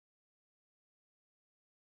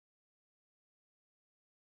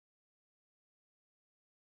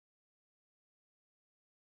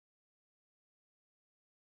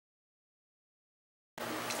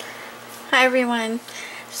Hi everyone.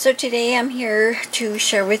 So today I'm here to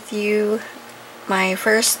share with you my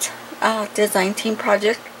first design team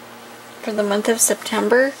project for the month of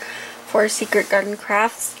September for Secret Garden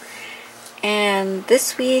Crafts. And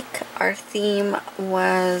this week our theme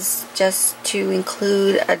was just to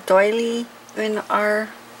include a doily in our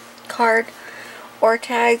card or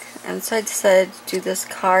tag, and so I decided to do this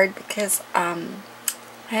card because I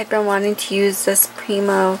had been wanting to use this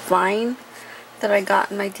Prima vine that I got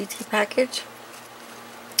in my DT package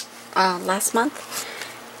last month,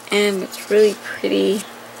 and it's really pretty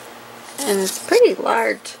and it's pretty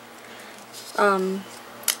large.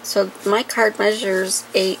 So my card measures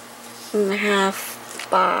 8.5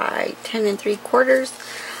 by 10 3/4.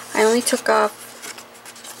 I only took off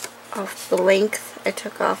the length. I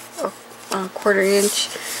took off a 1/4 inch,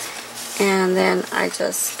 and then I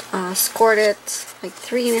just scored it like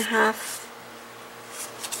 3.5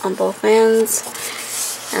 on both ends.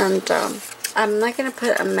 And I'm not going to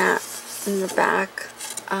put a mat in the back,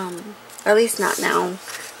 at least not now.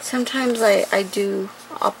 Sometimes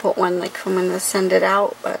I'll put one like if I'm going to send it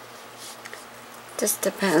out, but just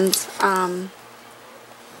depends. But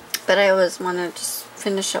I always want to just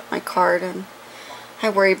finish up my card, and I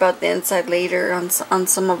worry about the inside later on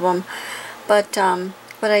some of them. But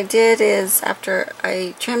what I did is, after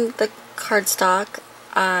I trimmed the cardstock,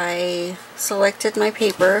 I selected my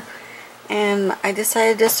paper, and I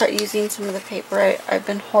decided to start using some of the paper I've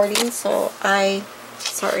been hoarding. So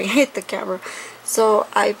sorry, I hit the camera. So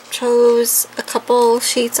I chose a couple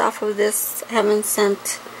sheets off of this Heaven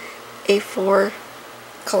Sent A4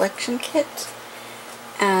 collection kit,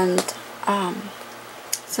 and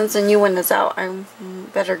since the new one is out, I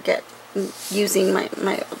better get using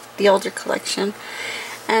the older collection.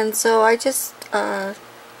 And so I just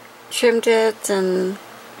trimmed it and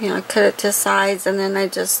cut it to size, and then I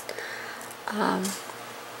just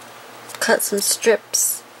cut some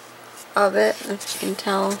strips of it, if you can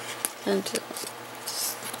tell, and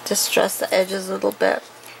just stress the edges a little bit.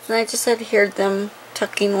 And I just adhered them,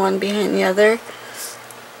 tucking one behind the other,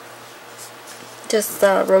 just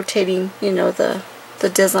rotating the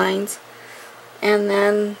designs. And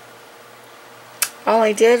then all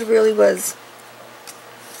I did really was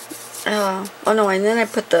and then I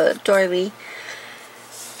put the doily.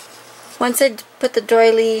 Once I put the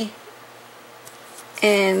doily,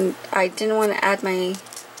 and I didn't want to add my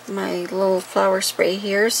little flower spray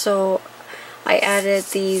here, so I added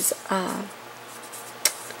these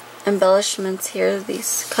embellishments here,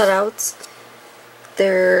 these cutouts.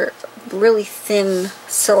 They're really thin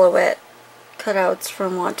silhouette cutouts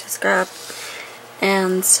from Want to Scrap,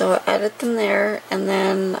 and so I added them there. And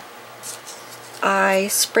then I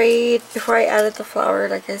sprayed, before I added the flower,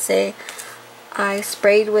 like I say, I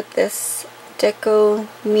sprayed with this Deco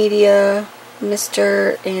Media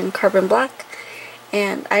Mister in Carbon Black.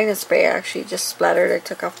 And I didn't spray, I actually just splattered. I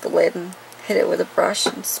took off the lid and hit it with a brush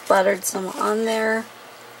and splattered some on there.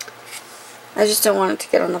 I just don't want it to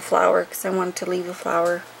get on the flower, because I wanted to leave the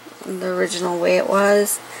flower in the original way it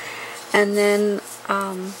was. And then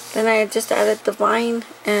I just added the vine,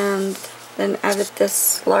 and then added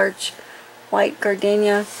this large white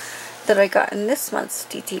gardenia that I got in this month's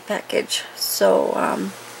DT package. So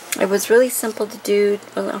it was really simple to do,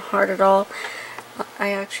 it wasn't hard at all.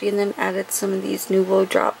 I actually then added some of these Nuvo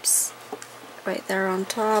drops right there on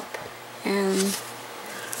top and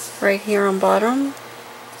right here on bottom,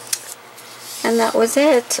 and that was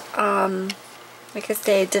it. Like I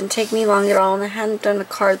say, it didn't take me long at all, and I hadn't done a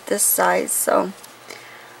card this size, so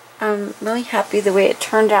I'm really happy the way it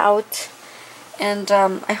turned out. And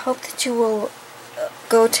I hope that you will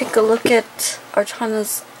go take a look at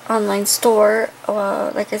Archana's online store.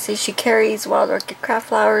 Like I say, she carries Wild Orchid Craft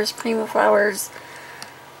Flowers, Prima Flowers,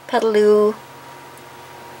 Petaloo.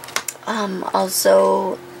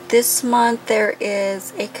 Also, this month there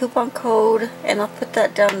is a coupon code, and I'll put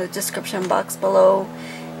that down in the description box below.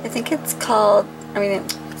 I think it's called,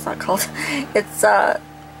 it's not called, it's the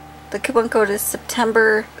coupon code is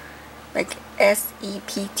September, like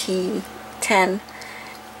SEPT 10,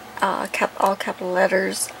 all capital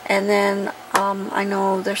letters. And then I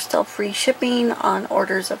know there's still free shipping on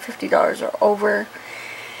orders of $50 or over,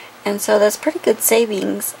 and so that's pretty good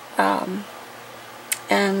savings.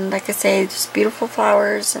 And like I say, just beautiful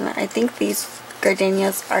flowers, and I think these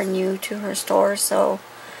gardenias are new to her store, so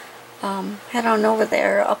head on over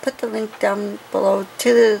there. I'll put the link down below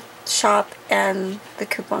to the shop and the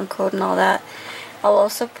coupon code and all that. I'll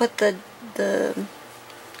also put the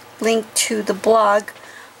link to the blog,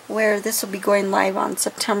 where this will be going live on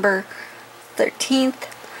September 13th.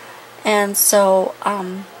 And so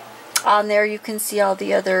on there you can see all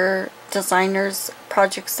the other designers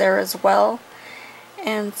projects there as well.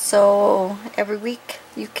 And so every week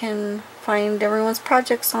you can find everyone's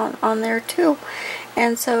projects on there too.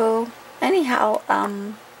 And so anyhow,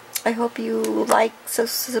 I hope you like,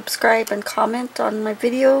 subscribe, and comment on my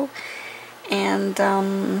video. And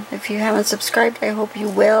if you haven't subscribed, I hope you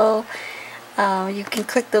will. You can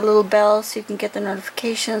click the little bell so you can get the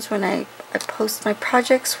notifications when I post my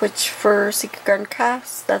projects, which for Secret Garden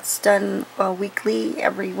Crafts, that's done weekly,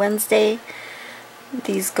 every Wednesday.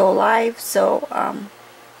 These go live, so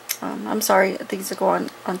I'm sorry, these go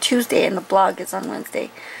on Tuesday and the blog is on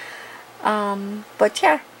Wednesday. But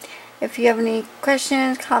yeah, if you have any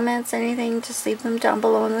questions, comments, anything, just leave them down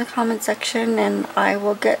below in the comment section, and I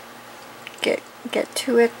will get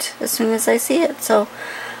to it as soon as I see it. So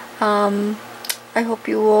I hope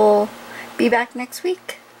you will be back next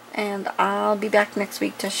week, and I'll be back next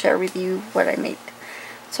week to share with you what I made.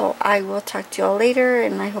 So I will talk to you all later,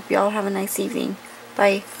 and I hope you all have a nice evening.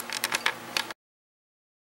 Bye.